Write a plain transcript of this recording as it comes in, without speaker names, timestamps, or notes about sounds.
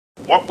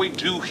What we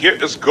do here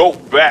is go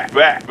back.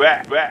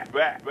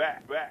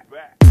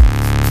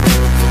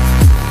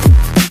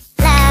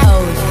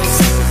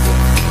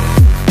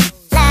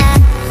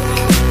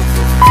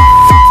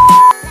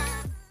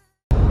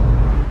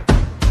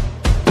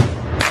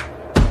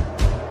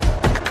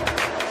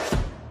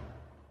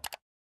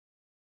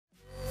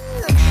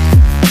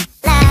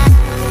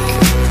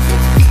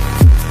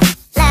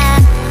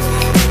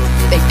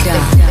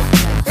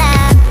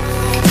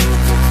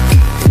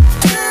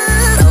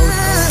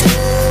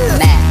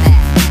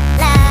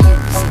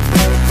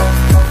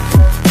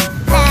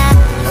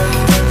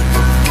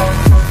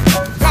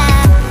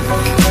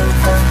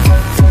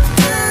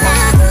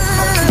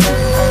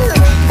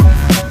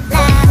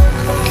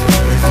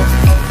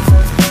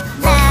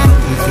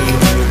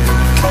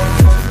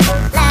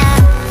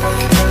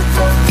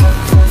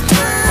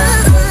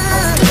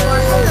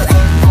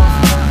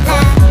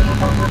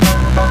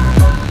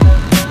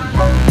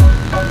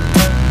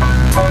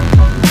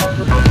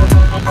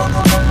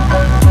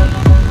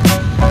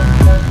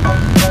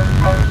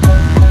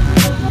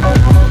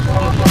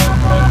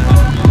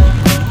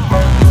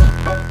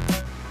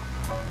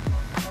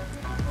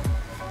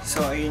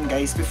 So ayun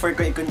guys, before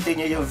ko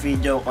i-continue yung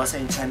video ko sa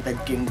Enchanted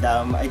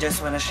Kingdom, I just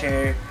wanna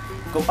share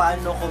kung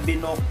paano ko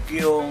binook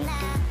yung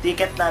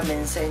ticket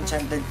namin sa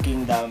Enchanted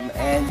Kingdom.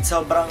 And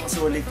sobrang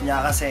sulit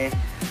niya kasi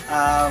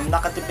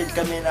nakatipid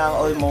kami ng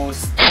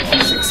almost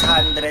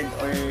 600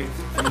 or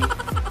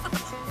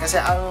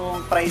kasi ang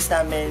price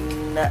namin,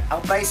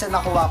 ang price na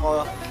nakuha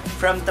ko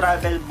from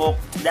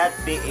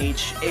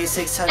Travelbook.ph is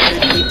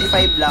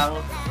 685 lang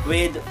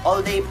with all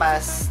day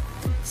pass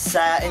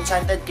sa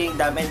Enchanted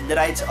Kingdom and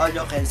rides all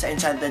you can sa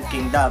Enchanted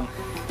Kingdom.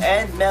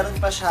 And meron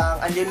pa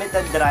siyang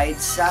unlimited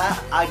rides sa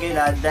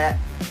Agila the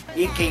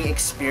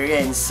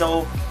EKsperience.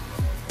 So,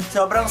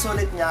 sobrang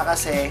sulit niya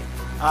kasi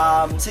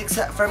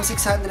from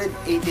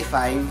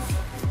 685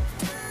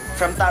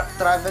 from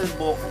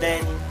Travelbook,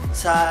 then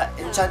sa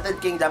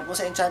Enchanted Kingdom, kung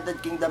sa Enchanted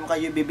Kingdom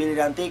kayo bibili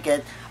ng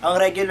ticket, ang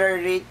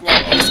regular rate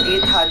niya is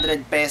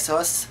 800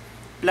 pesos.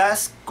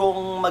 Plus,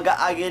 kung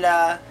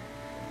mag-aagila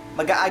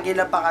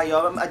pa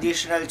kayo,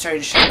 additional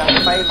charge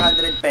ng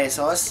 500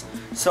 pesos.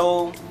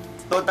 So,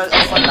 total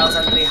of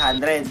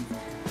 1,300.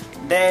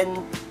 Then,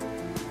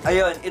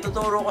 ayun,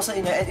 ituturo ko sa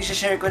inyo and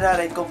i-share ko na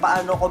rin kung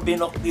paano ko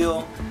binook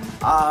yung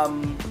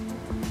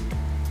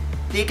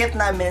ticket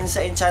namin sa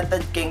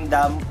Enchanted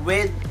Kingdom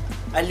with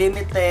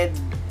unlimited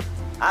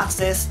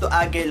access to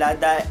Agila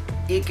the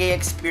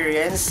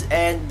EKsperience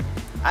and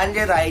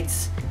only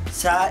rides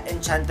sa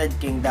Enchanted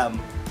Kingdom.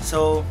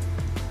 So,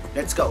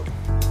 let's go!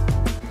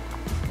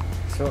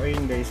 So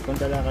ayun guys,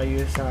 punta lang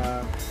kayo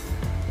sa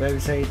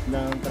website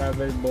ng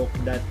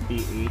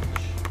Travelbook.ph.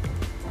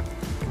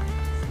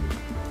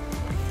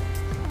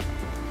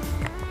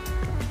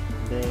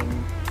 Then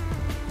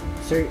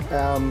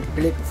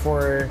click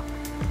for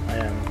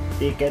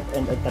ticket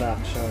and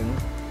attraction.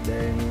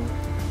 Then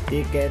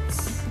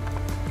tickets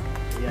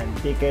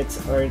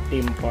or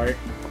theme park.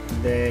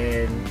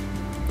 Then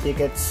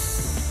tickets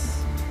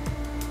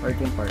or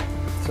theme park.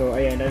 So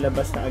ayan,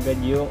 lalabas na agad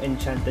yung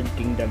Enchanted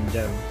Kingdom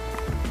dyan.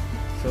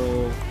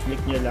 So,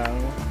 click nyo lang.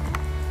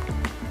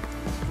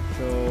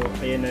 So,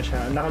 ayan na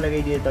siya. Ang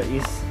nakalagay dito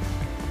is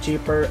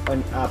cheaper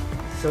on app.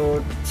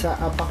 So, sa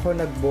app ako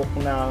nag-book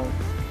ng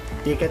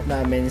ticket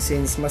namin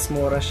since mas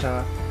mura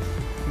siya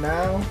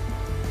ng...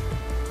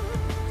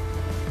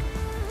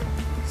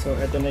 So,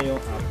 ito na yung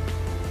app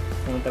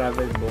ng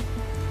Travelbook.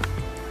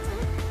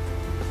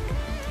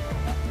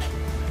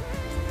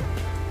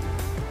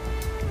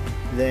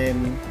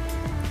 Then,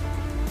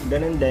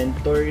 ganun din,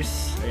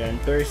 tours, ayan,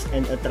 tours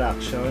and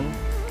attraction.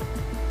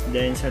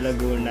 Then sa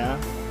Laguna.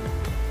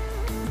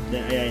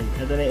 Then ayan,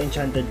 ito na yung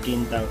Enchanted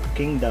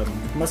Kingdom.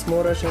 Mas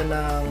mura siya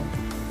ng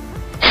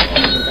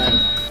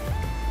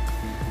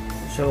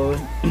so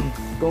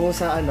kung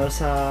sa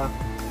sa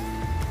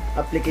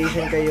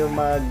application kayo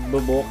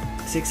magbo-book,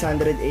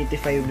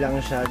 685 lang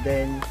siya.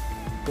 Then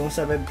kung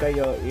sa web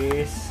kayo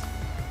is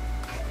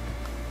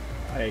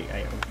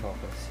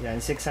focus. Yan,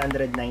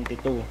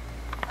 692.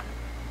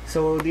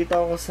 So dito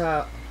ako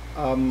sa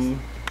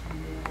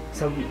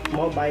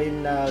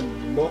mobile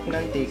nag-book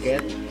ng ticket.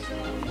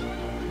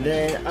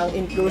 Then ang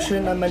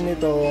inclusion naman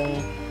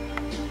nitong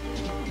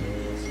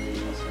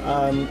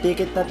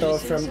ticket na to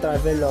from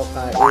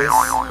Traveloka is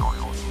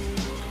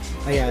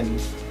ayan,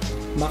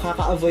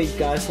 makaka-avoid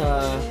ka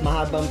sa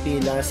mahabang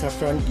pila sa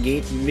front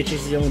gate, which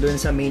is yung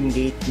dun sa main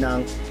gate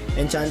ng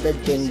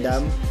Enchanted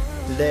Kingdom.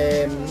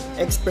 Then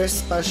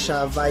express pa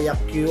siya via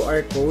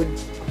QR code.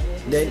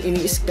 Then,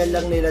 ini-scan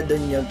lang nila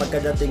dun yun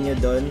pagkadating nyo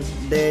dun.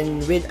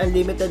 Then, with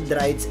unlimited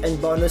rides and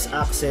bonus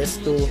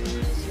access to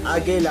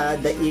Agila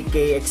the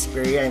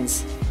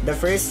EKsperience, the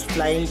first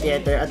flying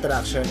theater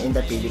attraction in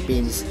the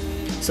Philippines.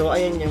 So,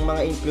 ayun yung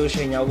mga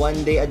inclusion niya.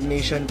 1-day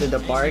admission to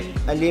the park,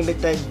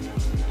 unlimited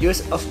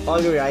use of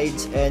all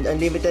rides, and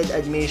unlimited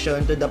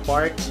admission to the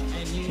park's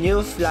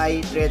new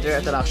fly theater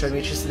attraction,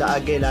 which is the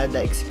Agila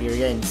the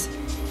EKsperience.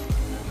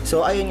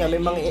 So ayun nga, may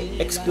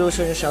mga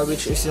exclusion siya,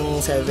 which is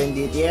yung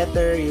 7D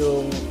theater,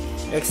 yung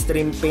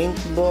extreme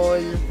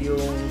paintball,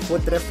 yung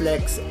foot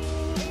reflex,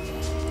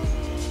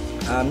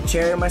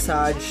 chair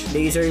massage,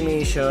 laser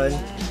mission,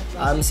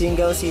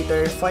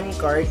 single-seater fun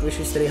cart which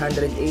is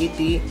 380,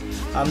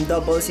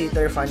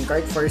 double-seater fun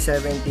cart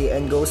 470,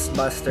 and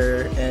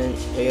Ghostbuster, and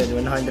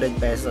ayun, 100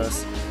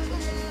 pesos.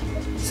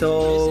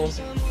 So,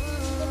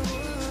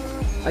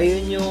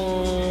 ayun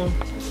yung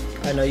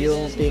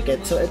yung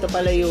ticket. So, ito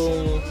pala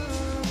yung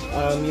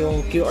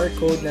QR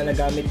code na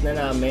nagamit na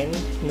namin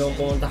nung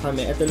pumunta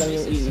kami. Ito lang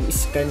yung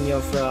i-scan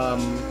nyo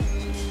from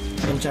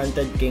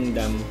Enchanted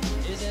Kingdom.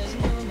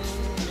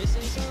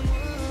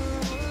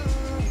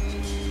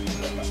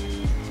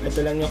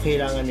 Ito lang yung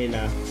kailangan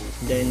nila.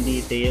 Then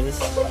details.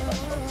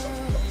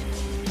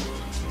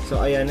 So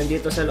ayan,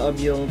 nandito sa loob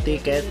yung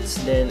tickets.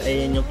 Then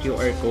ayan yung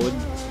QR code.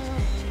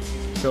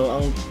 So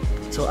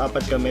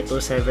apat kami,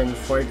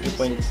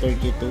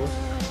 2740.32.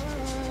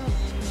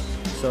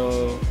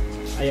 So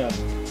ayan,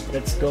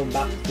 let's go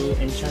back to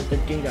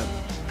Enchanted Kingdom.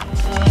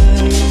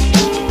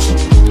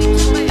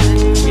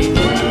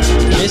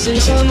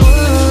 Missing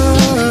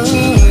someone.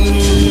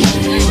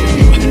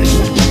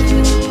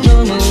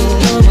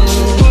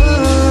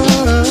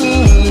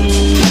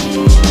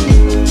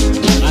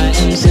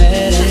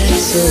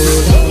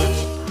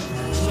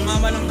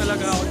 Sumama lang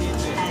talaga ako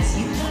dito eh.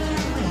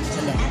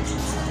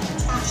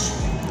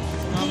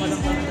 Sumama lang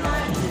talaga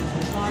ako dito.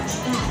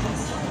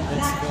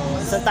 Let's go.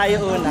 Saan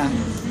tayo una?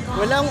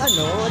 Walang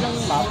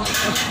map.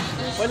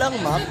 Walang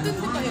map.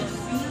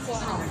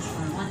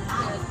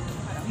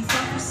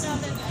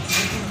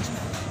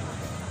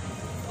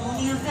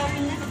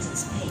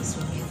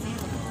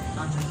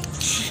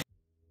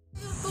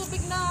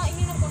 Tubig na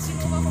ininom ko,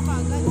 sinuha ko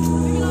kagad.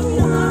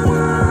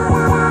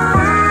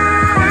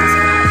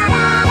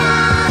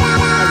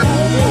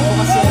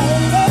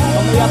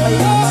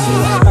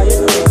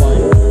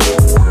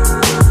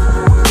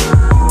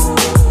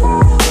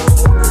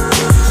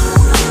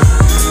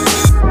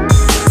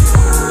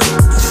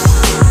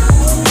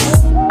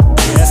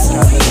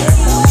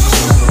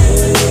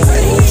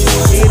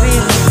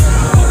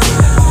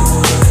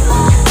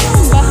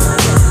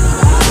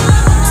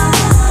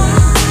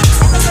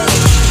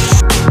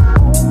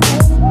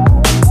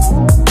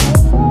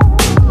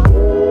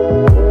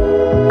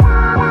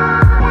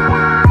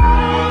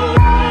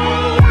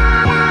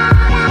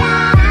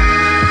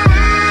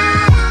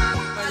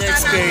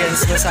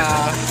 Sa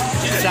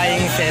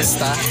Flying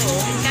Fiesta.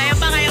 Kaya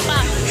pa.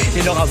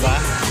 Sino ka ba?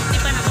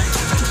 Hindi pa naman.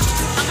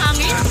 Ang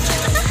hangin.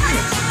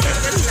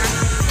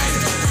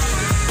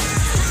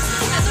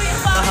 Ito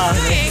yung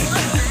pangin.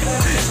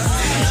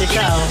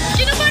 Ikaw?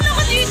 Kinabahan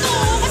ako dito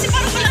kasi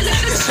parang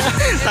malalas.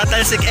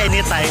 Tatalsik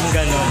anytime,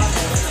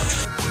 gano'n.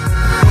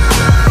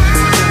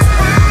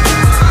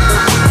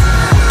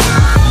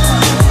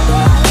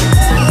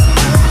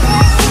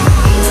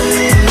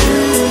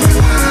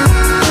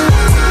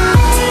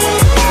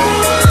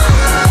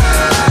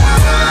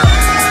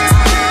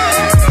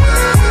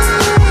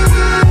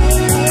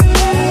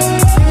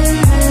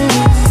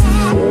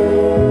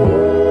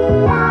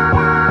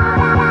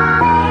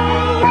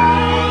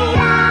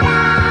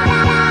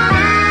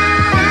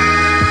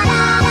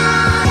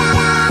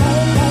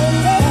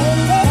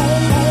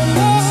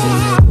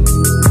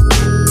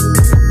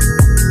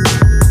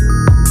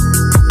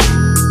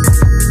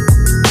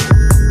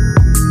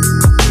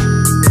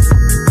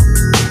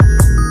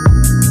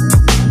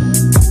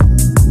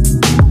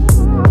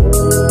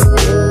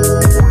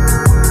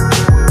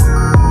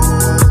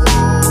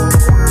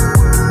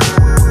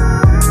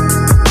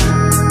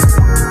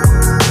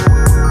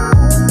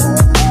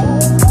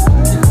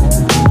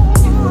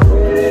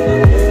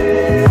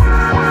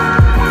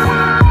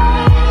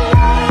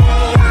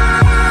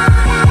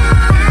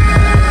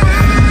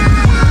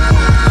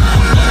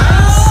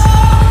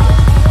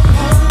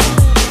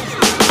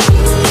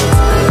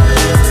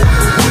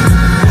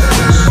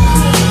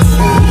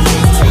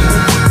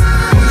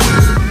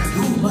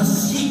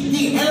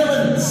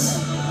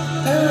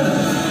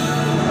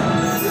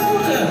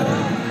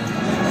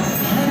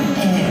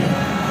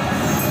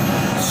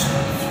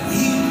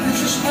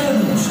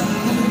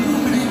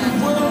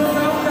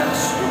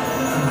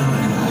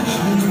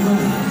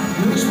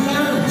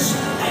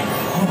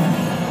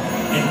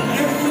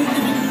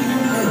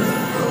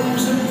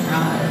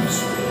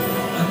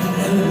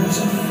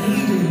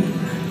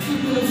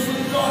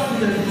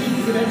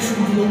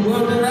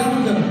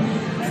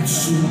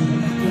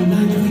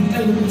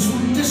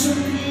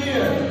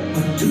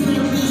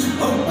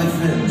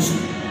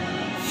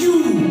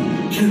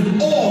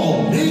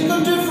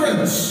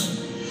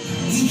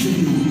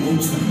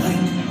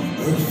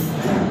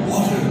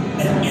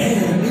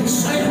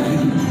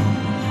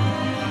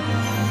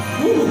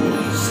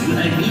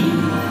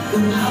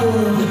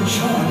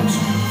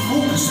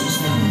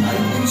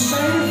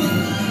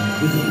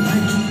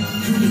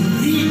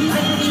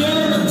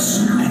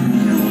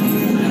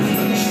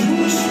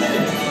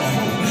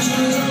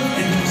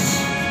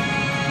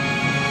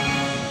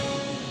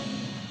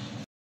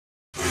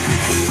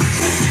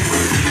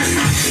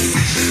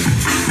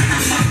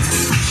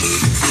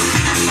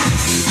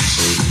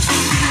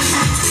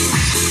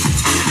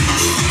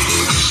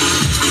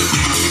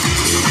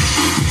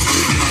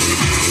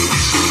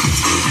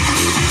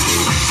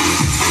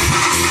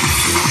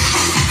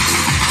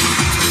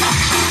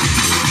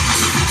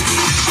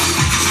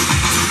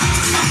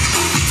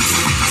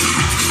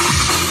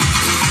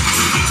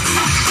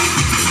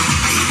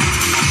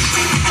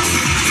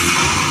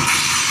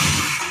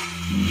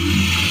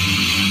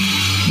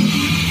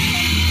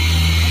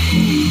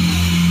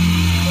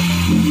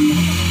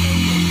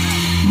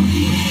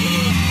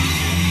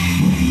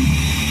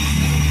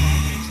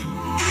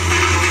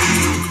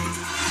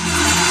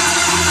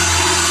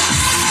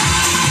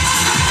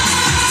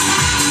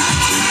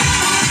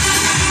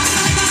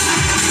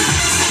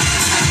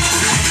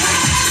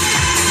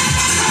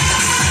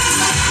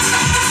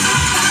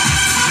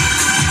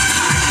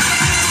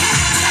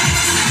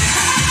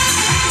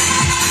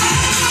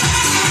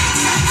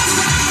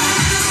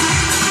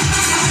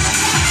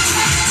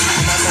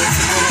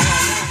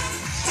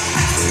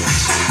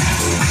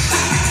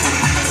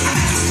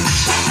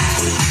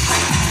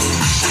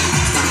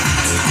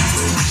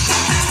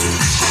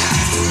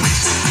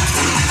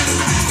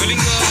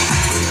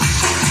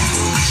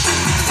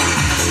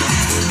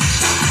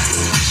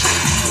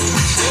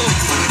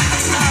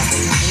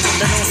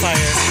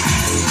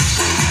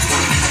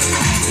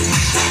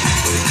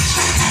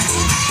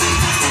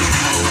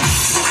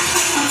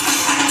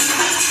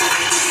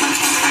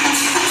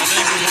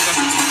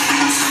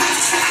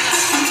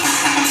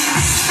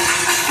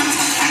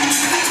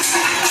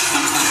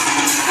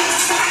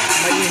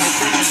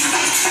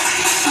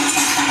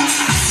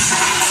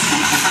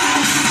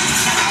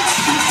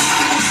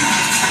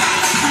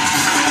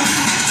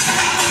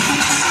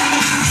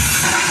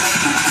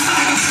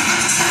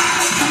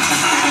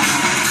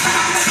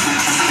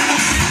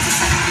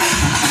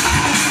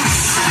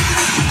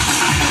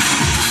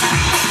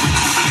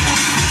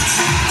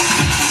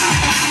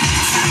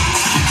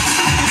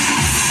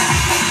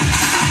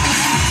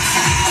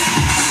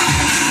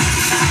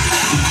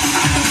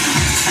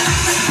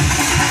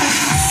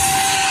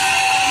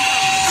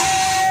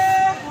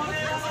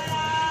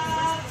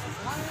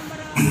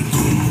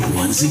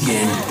 Once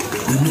again,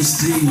 the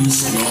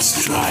mysterious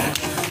lost tribe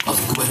of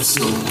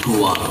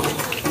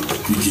Quetzalcoatl